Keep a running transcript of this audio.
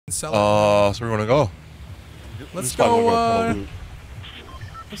Sell it. So we want to go. Let's go.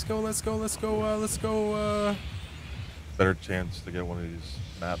 Let's go. Better chance to get one of these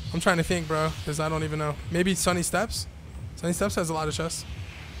maps. I'm trying to think, bro, because I don't even know. Maybe Sunny Steps. Sunny Steps has a lot of chests.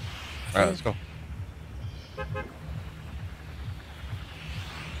 All right, let's go.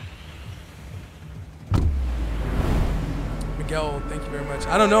 Miguel, thank you very much.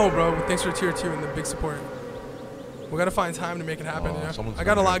 I don't know, bro, but thanks for tier 2 and the big support. We gotta find time to make it happen. Yeah? I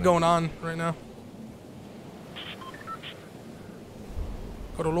got a lot going on right now.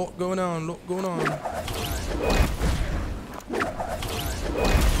 Got a lot going on.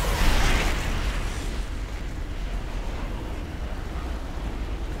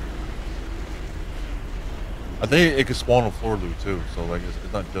 I think it could spawn a floor loot too, so like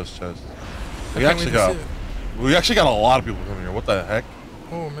it's not just chests. We actually got a lot of people coming here. What the heck?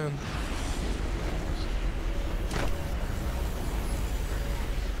 Oh man.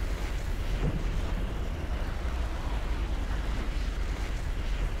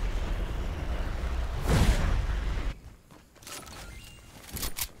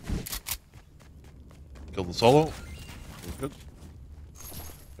 Killed the solo. It was good.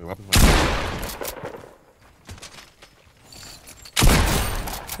 Wait, what happened?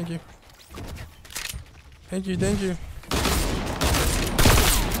 Thank you. Thank you.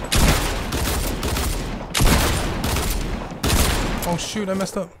 Oh shoot, I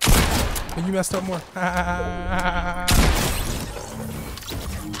messed up. But you messed up more.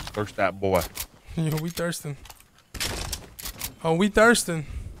 Thirst that boy. Yo, we thirsting. Oh, we thirsting.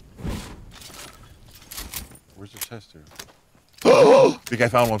 Where's the chest here? I think I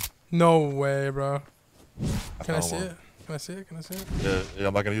found one. No way, bro. Can I see one. it? Can I see it? Can I see it? Yeah,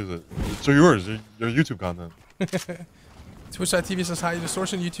 I'm not gonna use it. It's yours. Your YouTube content.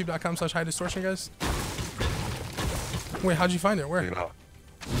 Twitch.tv/highdistortion, youtube.com/highdistortion, guys. Wait, how'd you find it? Where? Check it out.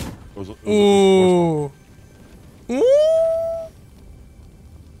 Ooh.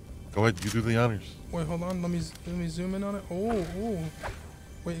 Go ahead, you do the honors. Wait, hold on. Let me zoom in on it. Oh.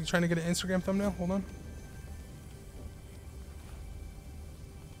 Wait, you trying to get an Instagram thumbnail? Hold on.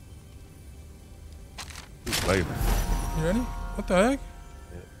 Later. You ready? What the heck?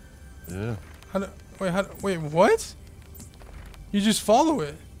 Yeah. Wait, what? You just follow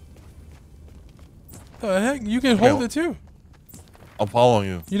it. The heck? You can hold it too. I'm following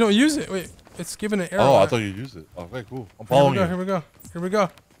you. You don't use it. Wait, it's giving an arrow. Oh, I thought you used it. Okay, cool. I'm following you. Here we go.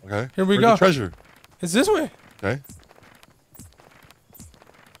 Okay. Here we Where's go. the treasure? It's this way. Okay.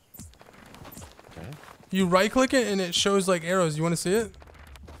 You right click it and it shows like arrows. You want to see it?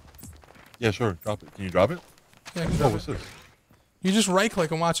 Yeah, sure. Drop it. Can you drop it? Yeah, I can drop it. What's this? You just right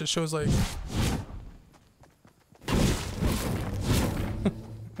click and watch. It shows like.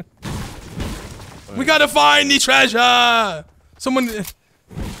 We gotta find the treasure. Someone.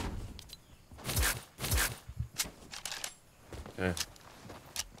 Okay.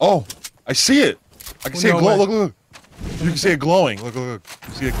 Oh, I see it. I can see it glow. Look. You can see it glowing. Look. You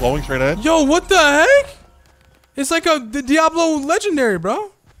see it glowing straight ahead? Yo, what the heck? It's like the Diablo legendary,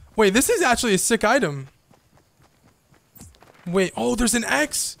 bro. Wait, this is actually a sick item. Wait, oh, there's an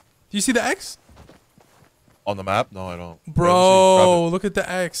X. Do you see the X? On the map? No, I don't. Bro, look at the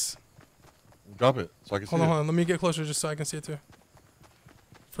X. Drop it so I can see it. Hold on. Let me get closer just so I can see it too.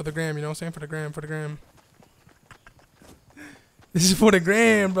 For the gram, you know what I'm saying? For the gram. This is for the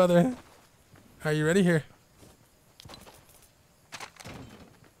gram, brother. Are you ready here?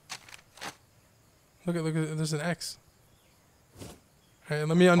 Look at there's an X. All right,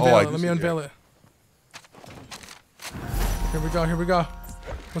 let me unveil it. Let me unveil it. Here we go.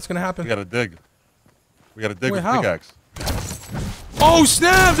 What's gonna happen? We gotta dig. We gotta dig with the pickaxe. Oh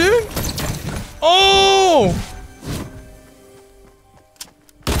snap, dude! Oh!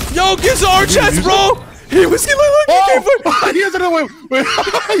 Yo, get to our chest, bro! He was he has another one. Wait,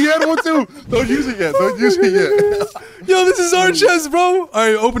 he had one too. Don't use it yet. Yo, this is our chest, bro. All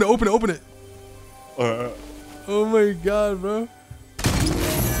right, open it. Oh my god, bro.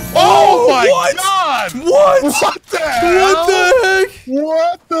 Oh my god! What? What the hell? What the heck?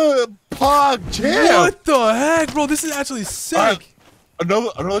 What the pog jam? What the heck, bro? This is actually sick. Another.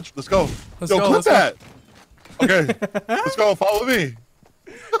 Let's go. Let's go. Clip that. Okay, let's go. Follow me.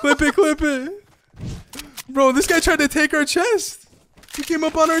 Clip it. Bro, this guy tried to take our chest. He came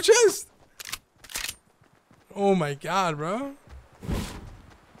up on our chest. Oh my god, bro.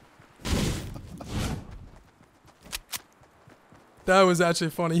 That was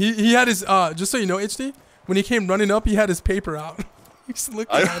actually funny. He had his just so you know, HD, when he came running up, he had his paper out. He's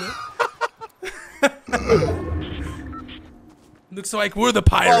looking at it. Looks like we're the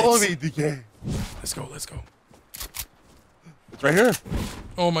pirates. Follow me, DK. Let's go. It's right here.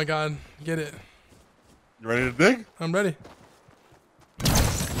 Oh my god. Get it. You ready to dig? I'm ready.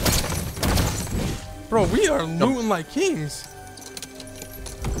 Bro, we are looting like kings.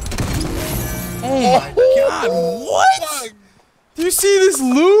 Oh my god. What? Do you see this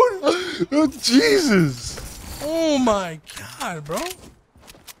loot? Oh, Jesus. Oh my god, bro.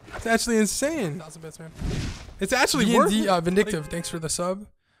 It's actually insane. 1,000 bits, man. It's actually worth it. Vindictive, thanks for the sub.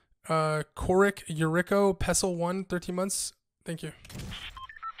 Korik, Euriko, Pestle 1, 13 months. Thank you.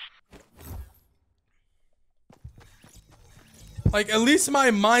 Like, at least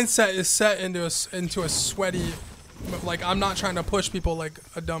my mindset is set into a sweaty, like, I'm not trying to push people like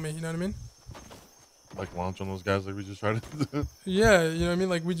a dummy, you know what I mean? Like launch on those guys like we just tried to do. Yeah, you know what I mean?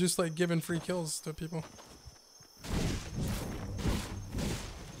 Like, we just, like, giving free kills to people.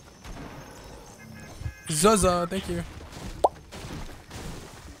 Zaza, thank you.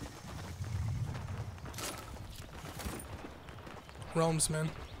 Realms, man.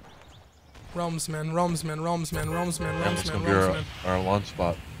 Realms, man. Realms, man. Realms, man. Realms, man. Realms, man. Realms, man. Our launch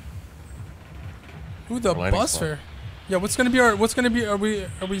spot. Who the bus fare? Yeah, what's gonna be our? What's gonna be? Are we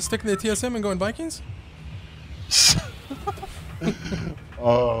sticking to the TSM and going Vikings? I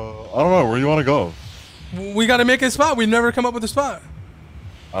don't know. Where you want to go? We gotta make a spot. We've never come up with a spot.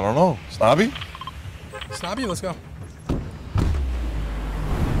 I don't know. Snobby? Snobby, let's go.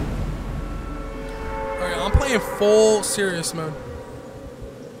 Alright, I'm playing full serious mode.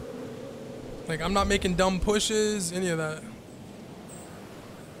 Like, I'm not making dumb pushes, any of that.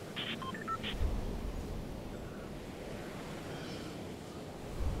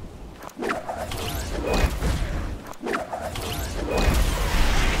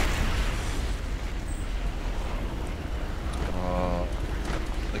 I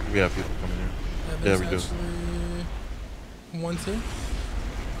think we have people coming here. Yeah, we do. One team?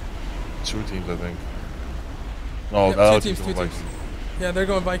 2 teams, I think. No, yeah, two teams. Yeah, they're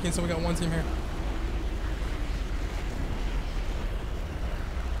going Vikings, so we got one team here.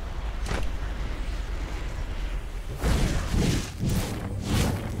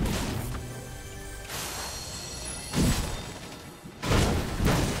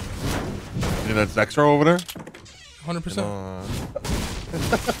 You think that's extra over there? 100%.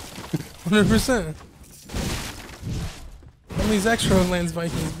 100%. Only these extra lands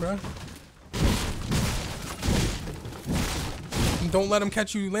Vikings, bro. And don't let them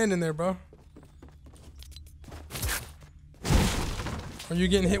catch you landing there, bro. Or you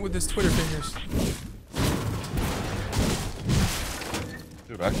getting hit with this Twitter fingers.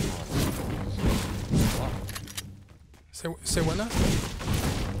 Dude, actually. Say what now?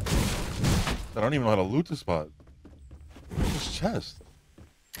 I don't even know how to loot this spot. This chest.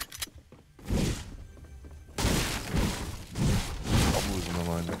 I'm losing my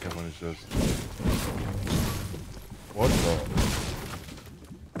mind. I can't find his chest. What the?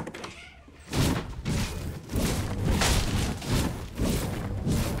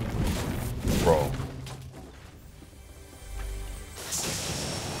 Bro.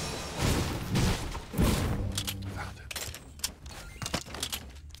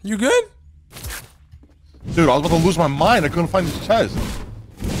 You good? Dude, I was about to lose my mind. I couldn't find this chest.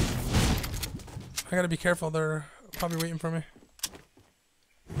 I gotta be careful. They're probably waiting for me.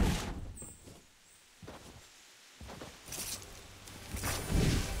 I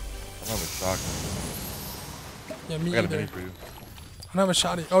don't have a shotgun. Yeah, me I got either. a mini for you. I don't have a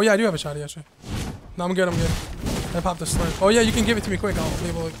shotty. Oh yeah, I do have a shotty actually. No, I'm good. I'm good. I popped a slurp. Oh yeah, you can give it to me quick. I'll be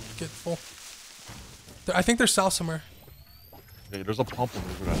able to get full. I think they're south somewhere. Yeah, there's a pump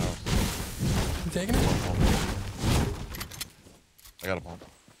over that house. You taking it? I got a pump.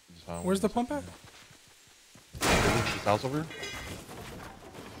 Where's the pump at? This house over here?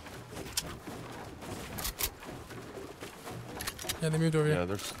 Yeah, they moved over here. Yeah,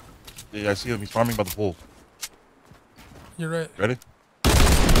 there's. Yeah, I see him. He's farming by the pool. You're right. Ready?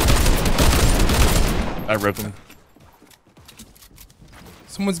 I ripped him.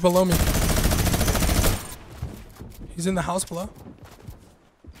 Someone's below me. He's in the house below.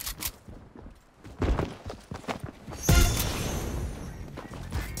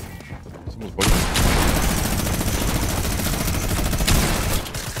 Someone's bugging.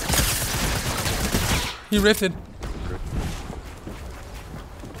 He rifted.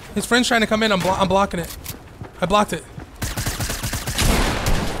 His friend's trying to come in. I'm blocking it. I blocked it.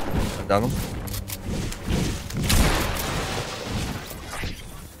 I got him.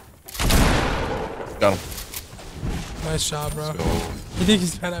 Got him. Nice job, bro. You think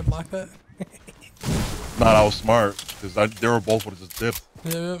he's mad I blocked that? Nah, I was smart. Because they were both would have just dipped.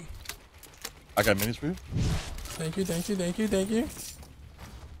 Yeah. I got minis for you. Thank you, thank you, thank you, thank you.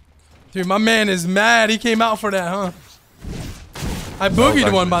 Dude, my man is mad. He came out for that, huh? I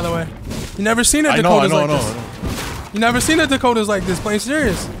boogied one, by the way. You never seen a Dakotaz like this. You never seen a Dakotaz like this. Playing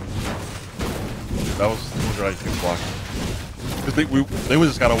serious. That was the right kick block. Because they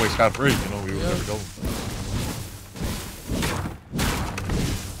just got away scot free. You know, we would never go.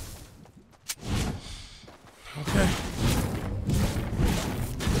 Okay.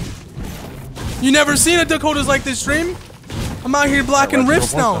 You never seen a Dakotaz like this, stream? I'm out here blocking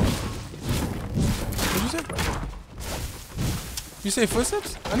rifts now. What'd you say? You say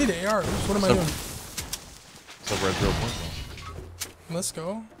footsteps? I need an AR. What am I doing? It's a red 0 point. Let's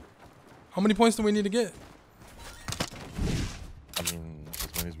go. How many points do we need to get? I mean,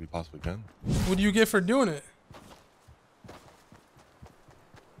 as many as we possibly can. What do you get for doing it?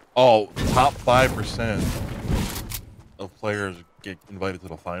 Oh, top 5% of players get invited to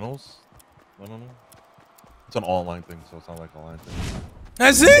the finals. I don't know. It's an online thing, so it's not like a line thing.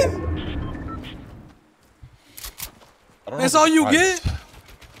 That's it? That's all you get?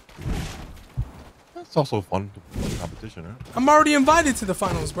 It's also fun competition, right? I'm already invited to the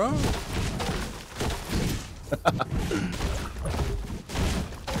finals, bro.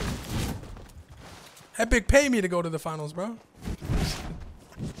 Epic pay me to go to the finals, bro.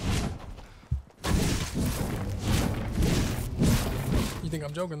 You think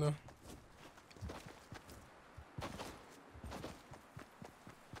I'm joking, though?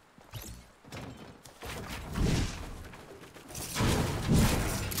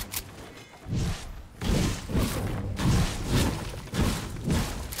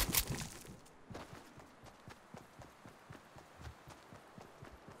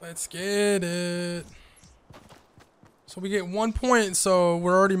 Let's get it. So we get 1 point, so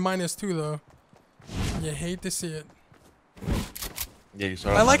we're already -2 though. You hate to see it. Yeah, you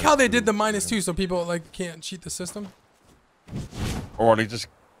saw. I like how they did the -2 so people like can't cheat the system. Or they just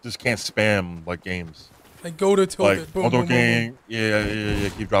can't spam like games. Like go to tilted. Like Boom, boom, boom. Yeah.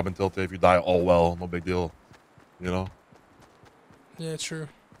 Keep dropping tilted. If you die, all well, no big deal. You know. Yeah, true.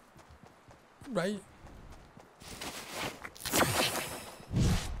 Right.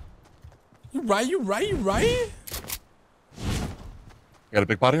 You right. You got a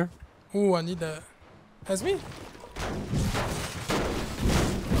big pot here? Ooh, I need that. That's me.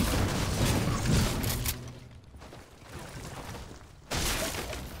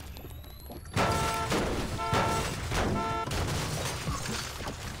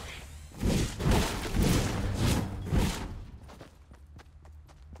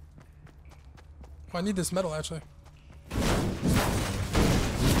 Oh, I need this metal, actually.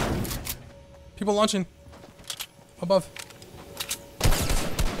 People launching. Above.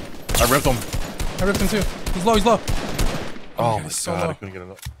 I ripped him. I ripped him too. He's low, he's low. Oh my so god, low. I couldn't get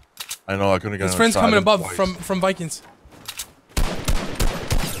enough. I know, I couldn't get enough. His friend's coming above from Vikings.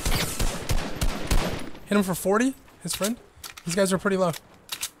 Hit him for 40, his friend. These guys are pretty low.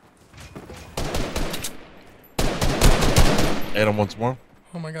 Hit him once more.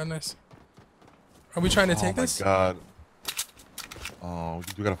 Oh my god, nice. Are we trying to take this? Oh my god. Oh, we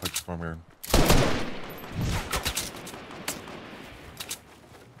do gotta fight the storm here.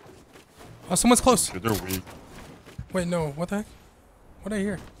 Oh, someone's close. Dude, they're weak. Wait, no. What the heck? What did I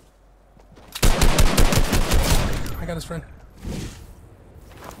hear? I got his friend.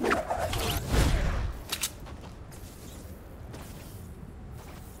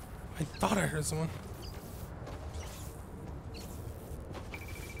 I thought I heard someone.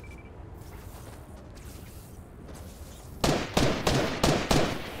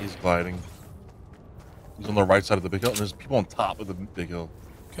 He's gliding. He's on the right side of the big hill, and there's people on top of the big hill.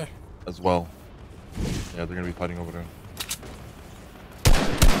 Okay. As well. Yeah, they're gonna be fighting over there.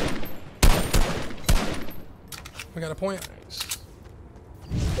 We got a point. Nice.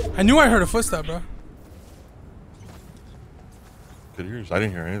 I knew I heard a footstep, bro. Good ears. I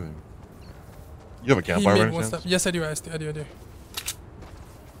didn't hear anything. You have a campfire by any chance? Yes, I do. I do.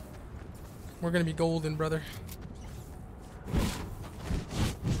 We're gonna be golden, brother.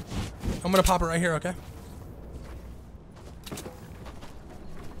 I'm gonna pop it right here, okay?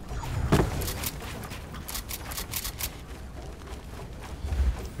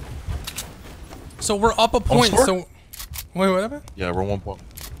 So we're up a point. So wait, what happened? Yeah, we're 1 point.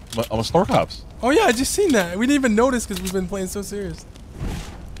 I'm a store cops. Oh yeah, I just seen that. We didn't even notice because we've been playing so serious.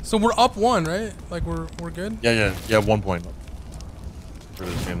 So we're up 1, right? Like we're good. Yeah. 1 point for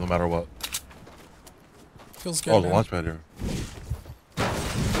this game, no matter what. Feels good. Oh, the launch pad here.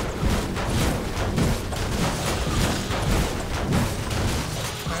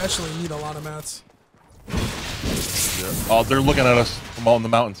 I actually need a lot of mats. Yeah. Oh, they're looking at us from on the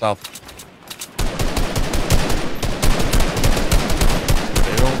mountain south.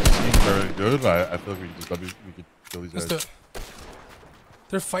 They don't seem very good. I feel like we could kill these guys. Let's do it.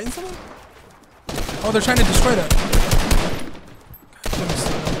 They're fighting someone? Oh, they're trying to destroy that. God, let me see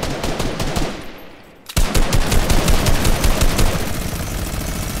that.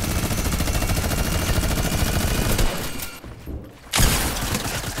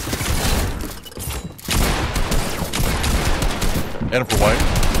 Hit him for white.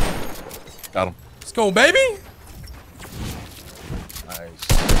 Got him. Let's go, baby. Nice.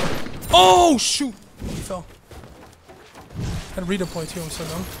 Oh, shoot. He fell. Had a redeploy too, I'm so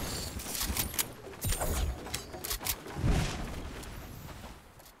dumb.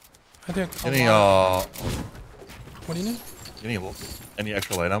 I think Any, what do you need? Any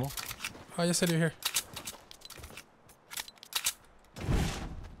extra light ammo? Oh, yes I do, here.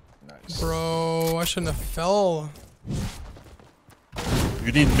 Nice. Bro, I shouldn't have fell.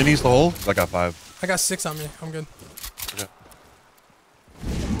 You need minis to hold? I got 5. I got 6 on me. I'm good. Okay.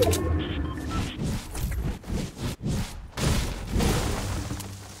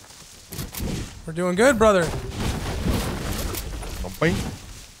 We're doing good, brother. Okay.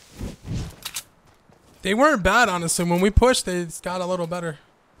 They weren't bad, honestly. When we pushed, they got a little better.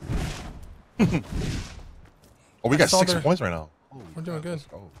 Oh, we got 6 points right now. Holy We're doing good. Let's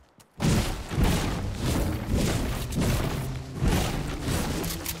go.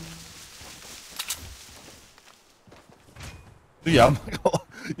 Dude, yeah,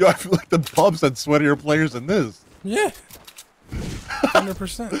 yo, I feel like the pubs had sweatier players than this. Yeah.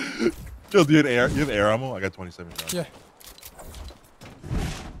 100%. Yo, do you have air ammo? I got 27 shots. Yeah.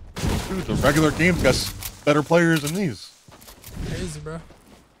 Dude, the regular games got better players than these. Crazy, bro.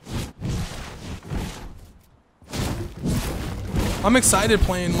 I'm excited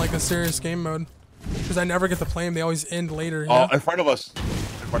playing like a serious game mode because I never get to play them. They always end later. Oh, in front of us. In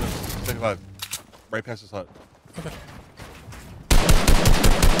front of us. 75. Right past this hut. Okay.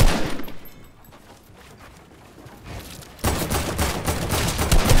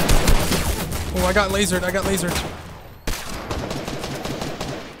 Oh, I got lasered. I got lasered.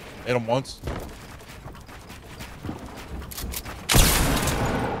 Hit him once.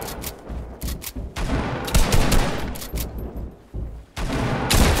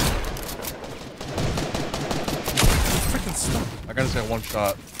 Freaking stuck. I gotta say 1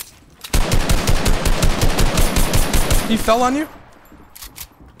 shot. He fell on you?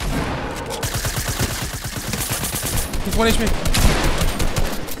 He's 1 HP.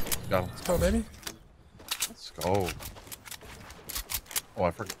 Got him. Let's go, baby. Let's go. Oh,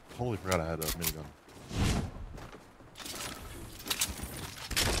 I totally forgot I had a minigun.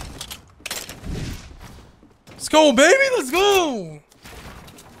 Let's go, baby. Let's go.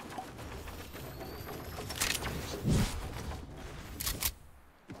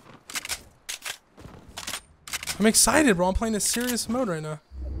 I'm excited, bro. I'm playing a serious mode right now.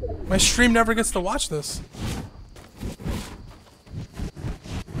 My stream never gets to watch this.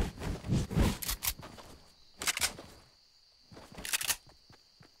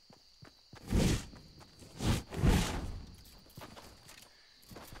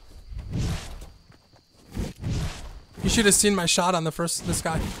 You should have seen my shot on this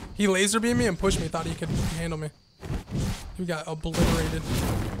guy. He laser beamed me and pushed me, thought he could handle me. He got obliterated.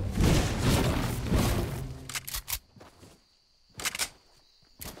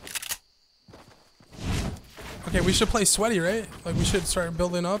 Okay, we should play sweaty, right? Like we should start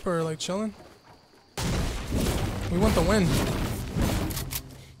building up or like chilling. We want the win.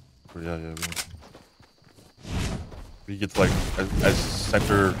 Yeah. We get to like as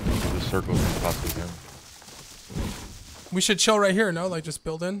center of the circle as we possibly can. We should chill right here, no? Like just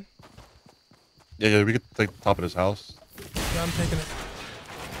build in. Yeah, we could take the top of this house. Yeah, I'm taking it.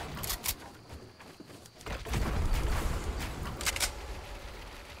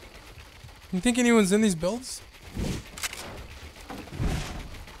 You think anyone's in these builds?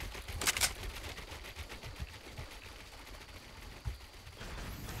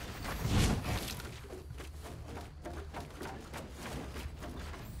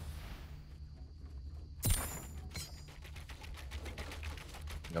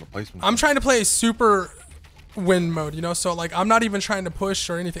 Got a placement. I'm trying to play super win mode, you know? So like I'm not even trying to push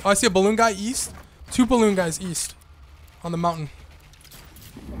or anything. Oh, I see a balloon guy east. 2 balloon guys east on the mountain.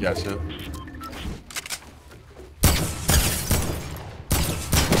 Yeah, that's it.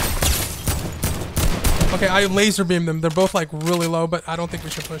 Okay, I laser beam them. They're both like really low, but I don't think we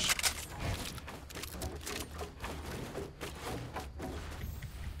should push.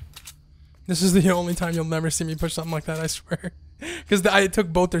 This is the only time you'll never see me push something like that, I swear. Because I took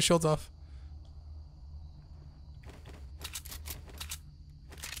both their shields off.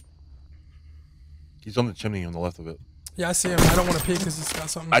 He's on the chimney on the left of it. Yeah, I see him. I don't want to peek because he's got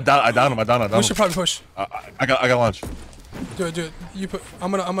something. I down him. We should probably push. I got launch. Do it, do it. You put.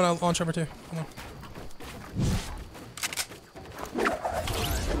 I'm gonna launch over too. Come on.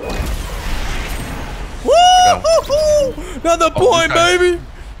 Woo! Another point, baby.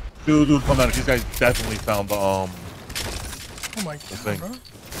 Dude, come on. These guys definitely found the Oh my god, bro.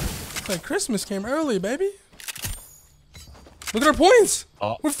 It's like Christmas came early, baby. Look at our points.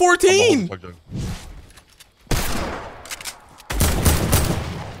 We're 14.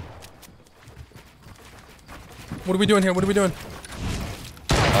 What are we doing here? What are we doing?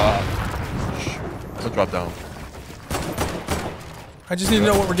 I'm gonna drop down. I just need to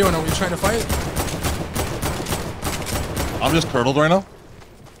know what we're doing. Are we trying to fight? I'm just turtled right now.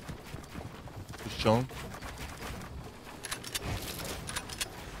 Just chilling.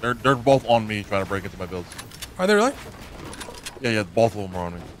 They're both on me trying to break into my builds. Are they really? Yeah, both of them are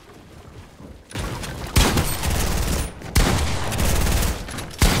on me.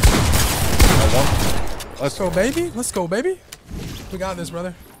 Let's go, baby. Let's go, baby. We got this,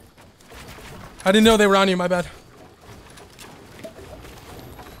 brother. I didn't know they were on you. My bad.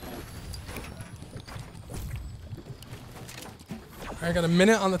 I got a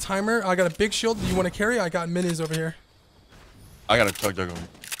minute on the timer. I got a big shield. Do you want to carry? I got minis over here. I got a chug jug on me.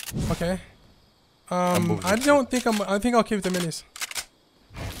 Okay. I don't think I think I'll keep the minis.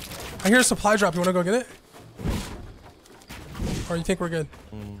 I hear a supply drop. You want to go get it? Or you think we're good?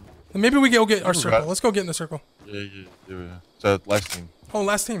 Maybe we go get our circle. Let's go get in the circle. Yeah. So last team. Oh,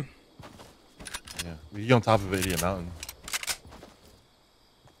 last team. Yeah, we get on top of Idiot Mountain.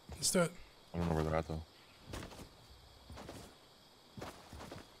 Let's do it. I don't know where they're at though.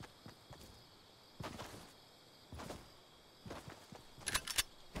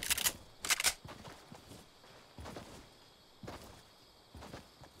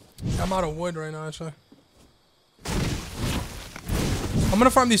 I'm out of wood right now, actually. I'm gonna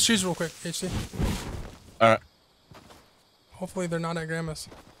farm these trees real quick, HC. Alright. Hopefully they're not at Grandma's.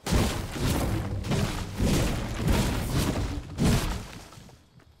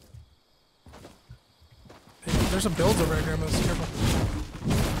 Hey, there's some builds over at Grandma's. Careful.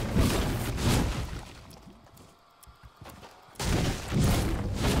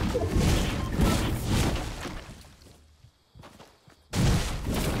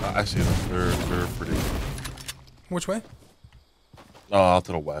 I see them. They're pretty. Which way? Out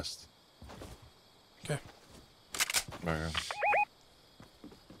to the west. Okay. Right here.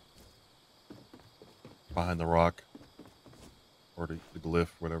 Behind the rock. Or the glyph,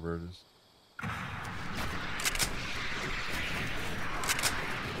 whatever it is.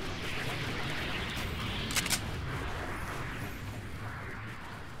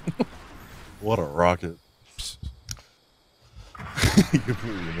 What a rocket. You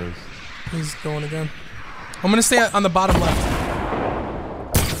completely missed. He's going again. I'm gonna stay on the bottom left.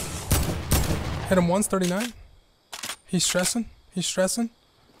 Hit him once, 39. He's stressing. He's stressing.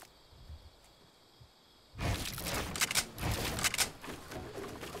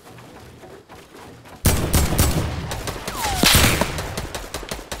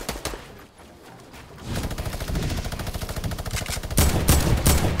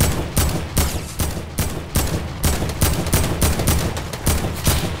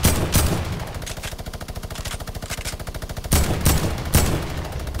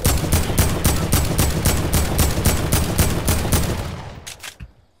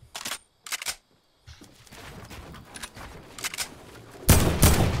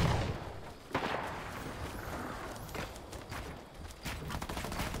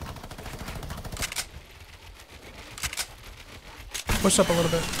 Push up a little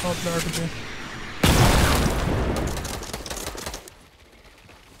bit. Oh, the RPG.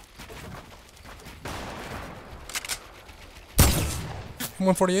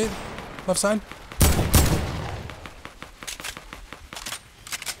 $148. Left side.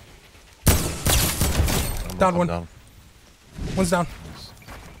 Down one. Down. One's down.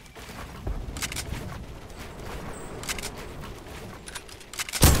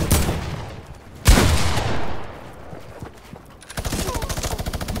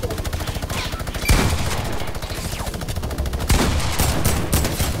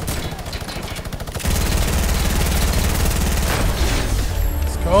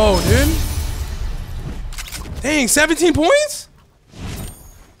 Oh, dude. Dang, 17 points?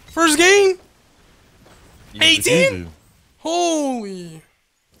 First game? 18? Holy.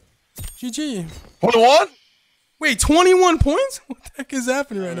 GG. 21? Wait, 21 points? What the heck is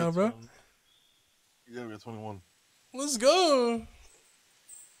happening right now, bro? Yeah, we got 21. Let's go.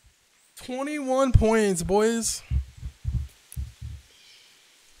 21 points, boys.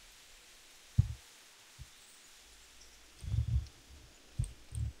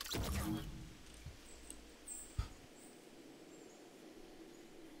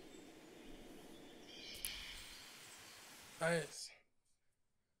 Nice.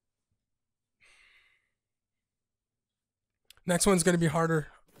 Next one's gonna be harder.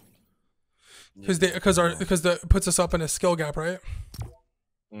 Because the puts us up in a skill gap, right?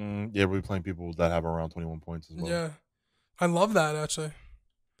 Yeah, we're playing people that have around 21 points as well. Yeah, I love that actually.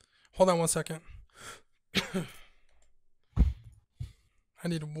 Hold on 1 second. I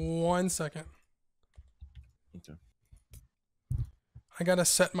need 1 second. Okay. I gotta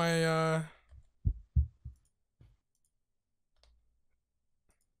set my.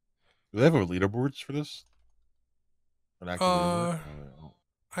 Do they have a leaderboards for this? An active leaderboard?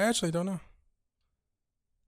 I actually don't know.